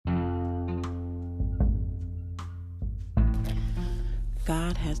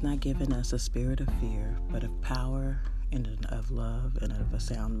God has not given us a spirit of fear, but of power and of love and of a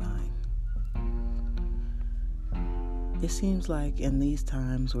sound mind. It seems like in these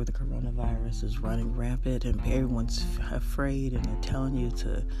times where the coronavirus is running rampant and everyone's afraid and they're telling you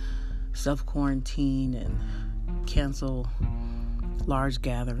to self-quarantine and cancel large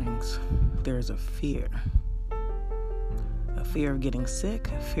gatherings, there's a fear. A fear of getting sick,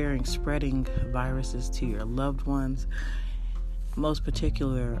 a fear of spreading viruses to your loved ones, most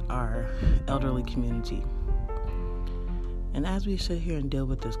particular our elderly community. And as we sit here and deal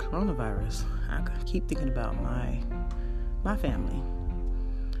with this coronavirus, I keep thinking about my family.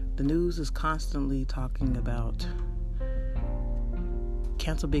 The news is constantly talking about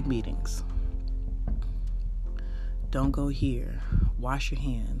cancel big meetings. Don't go here. Wash your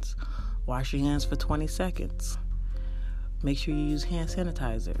hands. Wash your hands for 20 seconds. Make sure you use hand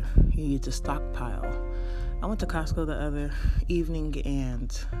sanitizer. You need to stockpile. I went to Costco the other evening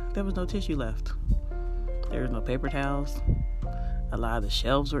and there was no tissue left. There was no paper towels. A lot of the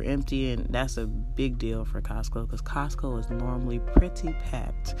shelves were empty, and that's a big deal for Costco because Costco is normally pretty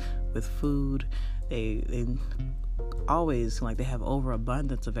packed with food. They always seem like they have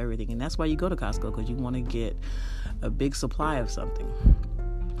overabundance of everything, and that's why you go to Costco, because you want to get a big supply of something.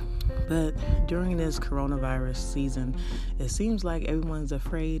 But during this coronavirus season, it seems like everyone's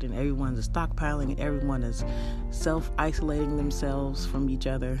afraid and everyone's stockpiling and everyone is self-isolating themselves from each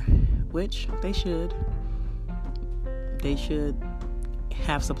other, which they should. They should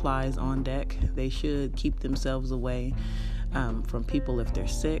have supplies on deck. They should keep themselves away from people if they're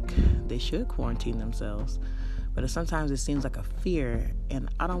sick. They should quarantine themselves. But sometimes it seems like a fear, and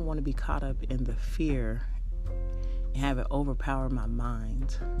I don't want to be caught up in the fear and have it overpower my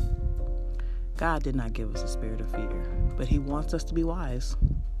mind. God did not give us a spirit of fear, but He wants us to be wise.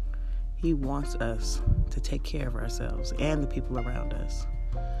 He wants us to take care of ourselves and the people around us.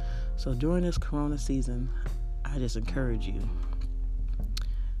 So during this corona season, I just encourage you,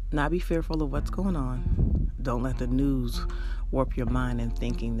 not be fearful of what's going on. Don't let the news warp your mind in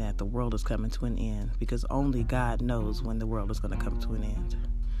thinking that the world is coming to an end, because only God knows when the world is going to come to an end.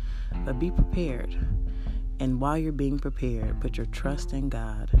 But be prepared. And while you're being prepared, put your trust in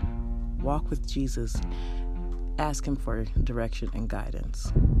God. Walk with Jesus. Ask Him for direction and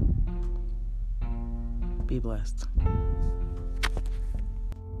guidance. Be blessed.